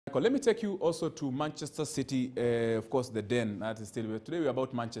Let me take you also to Manchester City, of course, the Den. That is still today. We're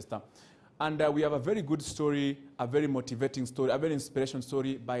about Manchester, and we have a very good story, a very motivating story, a very inspirational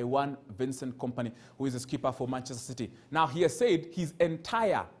story by one Vincent Kompany, who is a skipper for Manchester City. Now, he has said his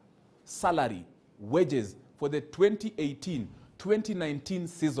entire salary, wages for the 2018-2019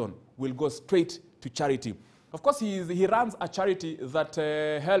 season will go straight to charity. Of course, he runs a charity that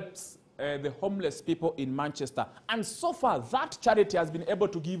helps the homeless people in Manchester. And so far, that charity has been able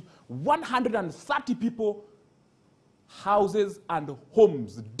to give 130 people houses and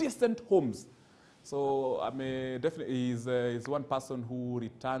homes, decent homes. So I mean, definitely he's one person who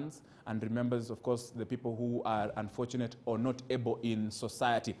returns and remembers, of course, the people who are unfortunate or not able in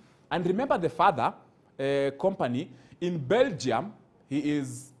society. And remember the father, Kompany, in Belgium, he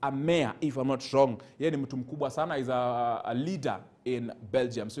is a mayor, if I'm not wrong. Yeye ni mtu mkubwa sana, is a leader in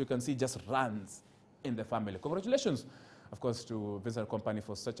Belgium. So you can see, just runs in the family. Congratulations, of course, to Vincent Kompany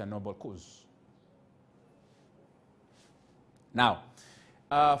for such a noble cause. Now,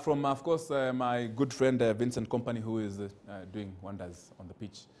 from, of course, my good friend Vincent Kompany, who is doing wonders on the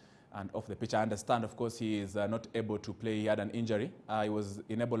pitch and off the pitch. I understand, of course, he is not able to play. He had an injury. He was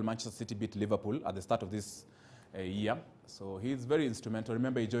enabled Manchester City beat Liverpool at the start of this year. So he's very instrumental.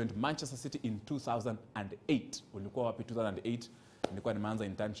 Remember, he joined Manchester City in 2008. Ulikuwa wapi 2008? Nilikuwa nimeanza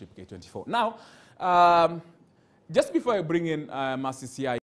internship K24. Now, just before I bring in Mercy CI,